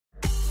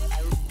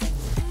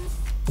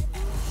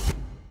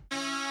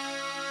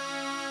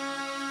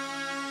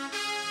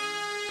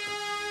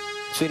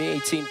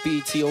2018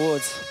 BET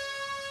Awards.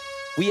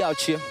 We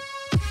out here.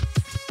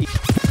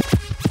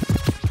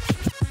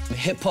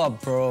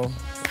 Hip-hop, bro,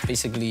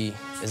 basically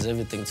is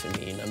everything to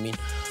me, you know what I mean?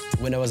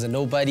 When I was a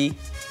nobody,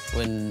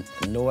 when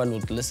no one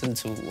would listen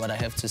to what I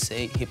have to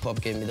say,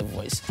 hip-hop gave me the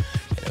voice, you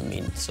know what I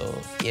mean?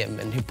 So, yeah,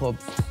 man, hip-hop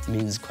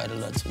means quite a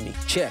lot to me.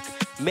 Check.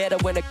 Matter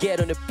when I get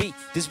on the beat.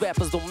 These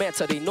rappers don't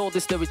matter, they know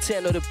this the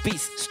return of the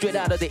beast. Straight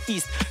out of the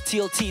east,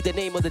 TLT, the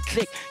name of the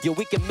clique. Yo,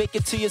 we can make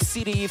it to your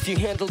city if you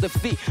handle the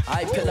fee.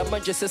 I pela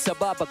manje sesa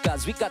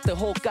babakas. We got the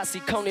whole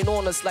kasi counting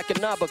on us like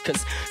an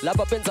abacus.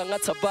 Laba benza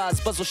ngata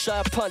bars, bazo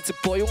shaya panty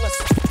boy.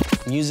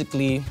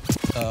 Musically,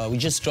 we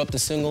just dropped a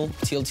single,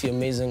 TLT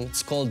Amazing.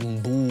 It's called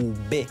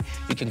Mbube.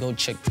 You can go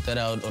check that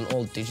out on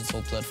all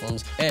digital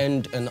platforms.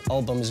 And an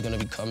album is gonna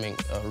be coming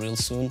real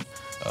soon.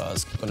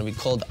 It's gonna be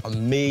called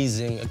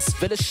Amazing. I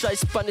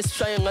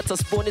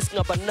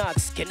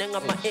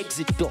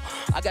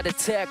got a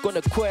tag on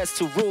the quest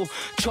to rule.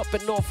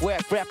 Chopping off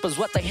whack rappers.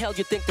 What the hell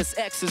you think this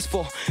X is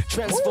for?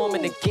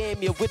 Transforming the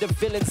game, yeah, with the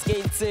villains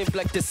game team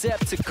like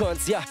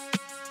Decepticons, yeah.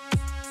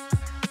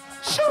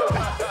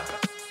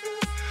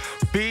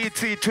 BET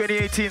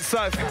 2018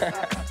 Cypher.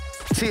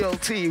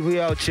 TLT, we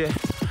out here.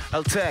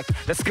 Attack,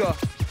 let's go.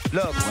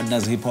 Look. What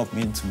does hip-hop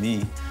mean to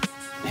me?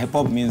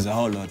 Hip-hop means a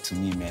whole lot to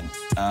me, man.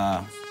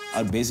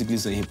 I'd basically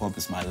say hip-hop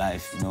is my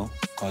life, you know,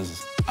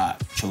 because I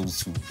chose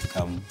to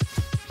become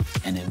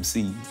an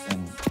MC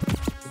and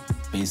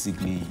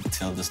basically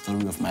tell the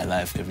story of my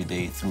life every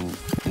day through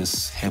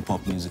this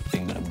hip-hop music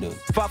thing that I'm doing.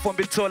 Far from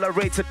being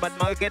tolerated, but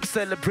now get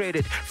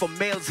celebrated. From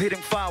males hitting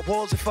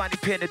firewalls, we finally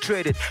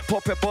penetrated.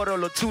 Pop a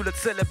bottle or two, let's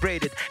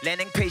celebrate it.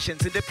 Learning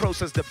patience in the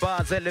process, the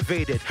bar's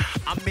elevated.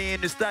 I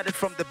mean, it started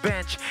from the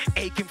bench,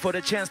 aching for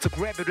the chance to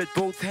grab it with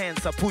both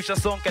hands. I push a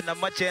song and how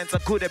much chance I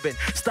could have been.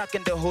 Stuck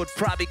in the hood,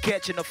 probably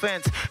catching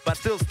offense, but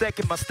still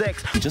stacking my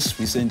stacks. We just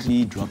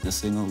recently dropped a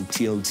single,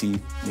 TLT.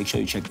 Make sure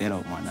you check that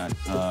out, man.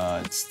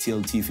 It's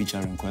TLT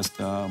featuring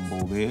Questa,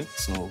 Mbobe.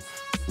 So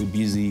we're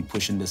busy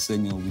pushing the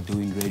single, we're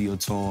doing radio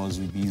tours,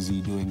 we're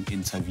busy doing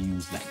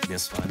interviews like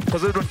this one.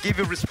 Cause they don't give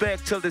you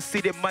respect till they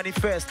see them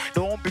manifest.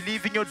 They won't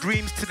believe in your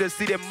dreams till they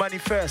see them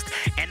manifest.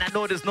 And I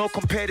know there's no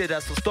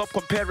competitors, so stop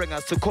comparing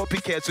us to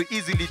copycats who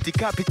easily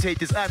decapitate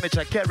these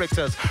amateur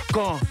characters.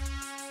 Go on.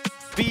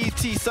 BET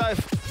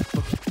Cypher.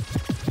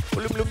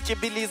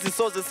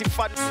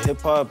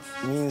 Hip-hop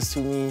means to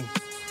me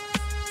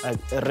like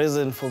a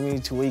reason for me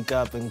to wake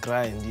up and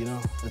grind, you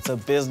know? It's a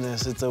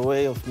business, it's a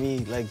way of me,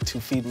 like,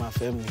 to feed my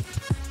family.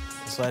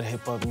 That's what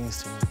hip-hop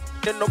means to me.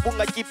 On the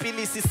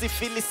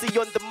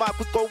mark,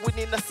 we go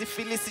winning a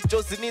syphilis.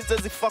 Josinins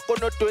as if I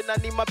cannot do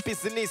any my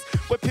business.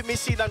 Weapon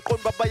machine and con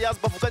babayas,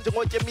 but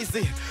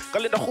Ganjamisi.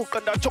 Kalenda hook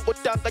and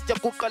Chokotanga,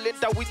 Jaku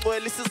Kalenda, with no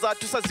Elisa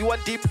to Saziwan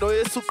Deep,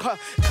 no Suka.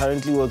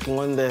 Currently working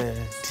on the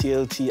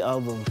TLT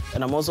album,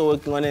 and I'm also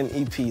working on an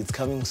EP. It's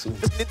coming soon.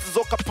 It's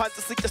Zoka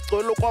Pants, just to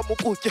look on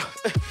Mukuya.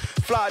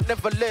 Fly,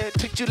 never let,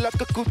 treat you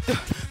like a good.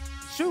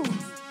 Shoo.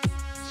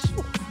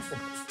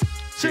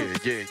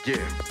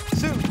 Yeah.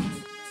 Shoo.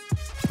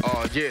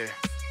 Oh, yeah.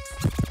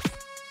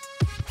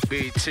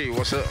 BT,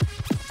 what's up?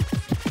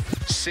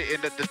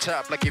 Sitting at the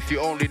top like if you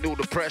only knew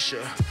the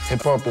pressure.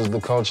 Hip-hop is the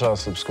culture I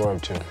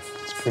subscribe to.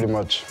 It's pretty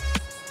much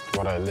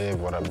what I live,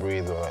 what I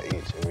breathe, what I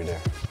eat every day.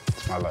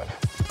 It's my life.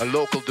 A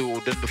local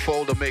dude in the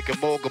folder making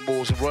morgan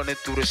moves and running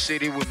through the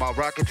city with my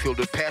rocket filled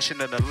with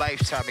passion and a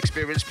lifetime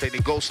experience.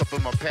 Playing ghosts up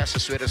in my past. I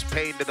swear this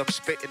pain that I'm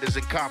spitting is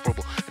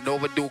incomparable. An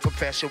overdue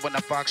confession when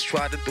I fox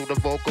trotting through the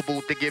vocal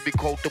booth to get me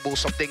quotable.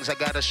 Some things I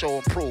gotta show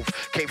and prove.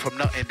 Came from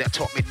nothing that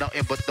taught me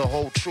nothing but the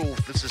whole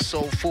truth. This is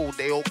soul food.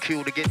 They all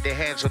cue to get their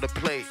hands on the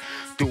plate.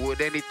 Do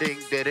with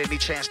anything that any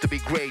chance to be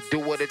great. Do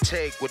what it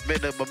take with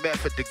minimum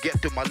effort to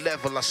get to my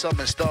level. I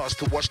summon stars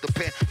to watch the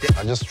pen.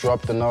 I just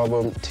dropped an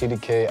album,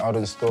 TDK, out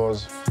in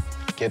stores.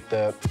 Get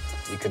that.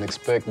 You can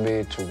expect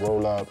me to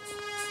roll out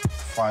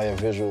fire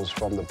visuals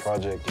from the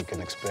project. You can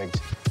expect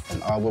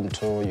an album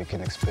tour. You can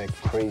expect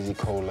crazy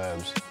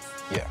collabs.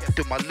 Yeah.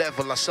 To my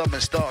level, I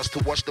summon stars to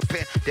watch the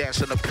pen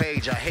dance on the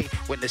page. I hate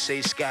when they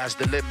say sky's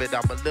the limit.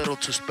 I'm a little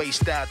too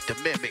spaced out to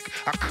mimic.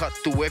 I cut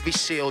through every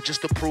seal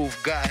just to prove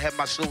God had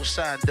my soul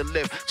signed to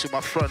live. To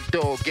my front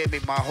door, gave me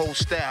my whole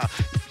style.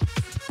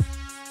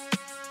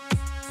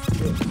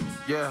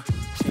 Yeah.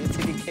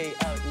 TDK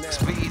out now. It's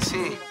BET.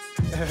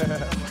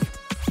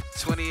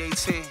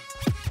 2018.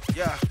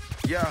 Yeah.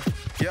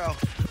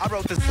 I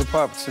wrote this.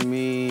 Hip-hop to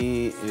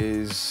me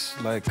is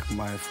like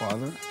my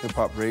father.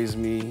 Hip-hop raised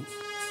me.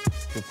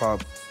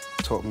 Hip-hop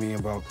taught me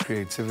about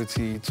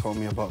creativity, taught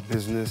me about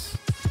business,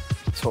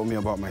 taught me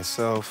about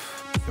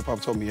myself.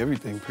 Hip-hop taught me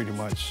everything, pretty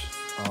much.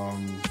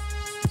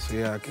 So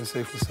yeah, I can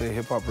safely say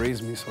hip-hop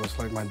raised me, so it's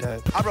like my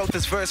dad. I wrote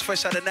this verse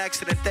fresh out of an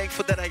accident,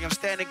 thankful that I am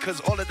standing, cause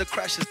all of the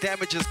crashes,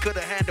 damages,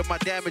 could've handled my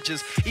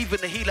damages.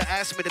 Even the healer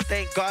asked me to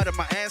thank God and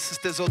my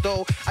ancestors,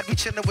 although I'd be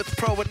chilling with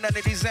pro and none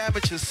of these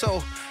amateurs,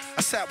 so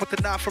I sat with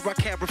an offer I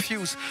can't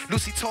refuse.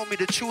 Lucy told me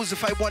to choose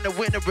if I want to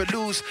win or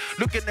lose.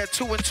 Looking at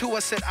 2 and 2, I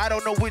said, I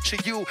don't know which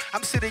of you.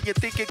 I'm sitting here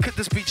thinking, could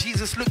this be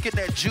Jesus? Looking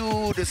at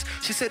Judas.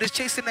 She said, is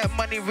chasing that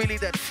money really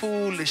that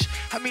foolish?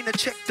 I mean, the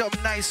check dumb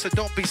nice, so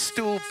don't be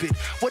stupid.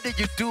 What are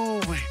you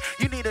doing?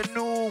 You need a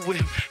new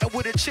whip. And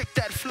with a chick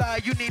that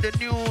fly, you need a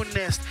new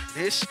nest.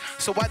 Ish.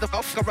 So why the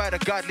fuck I write a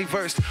godly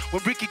verse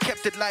when Ricky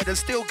kept it light and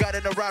still got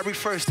in a Rari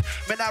first?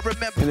 Man, I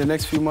remember. In the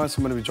next few months,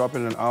 I'm going to be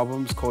dropping an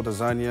album. It's called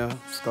Lasagna.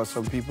 It's got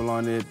some people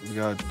on it. We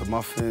got The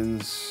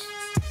Muffins,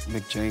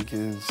 Mick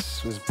Jenkins,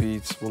 Swiss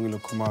Beats, Wongilo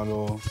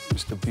Kumalo,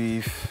 Mr.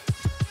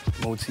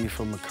 Beef, Moti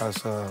from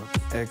Mikasa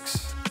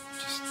X,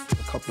 just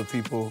a couple of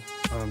people.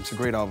 It's a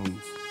great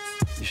album.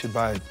 You should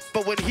buy it.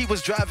 But when he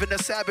was driving the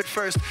Sabbath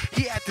first,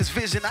 he had this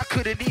vision I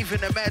couldn't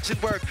even imagine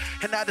work.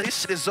 And now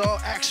this shit is all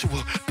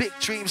actual. Big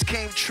dreams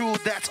came true,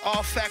 that's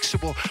all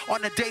factual.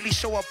 On the daily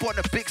show up on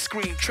the big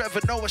screen. Trevor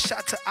Noah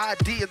shot to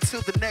ID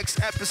until the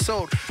next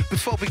episode.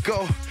 Before we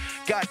go,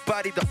 God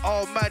body the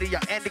almighty,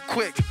 I end it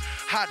quick.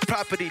 Hot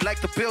property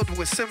like the building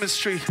with Simmons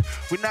Street.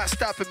 We're not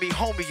stopping me,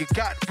 homie, you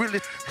got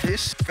really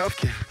this.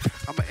 Okay,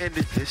 I'ma end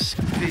it this.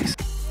 Peace.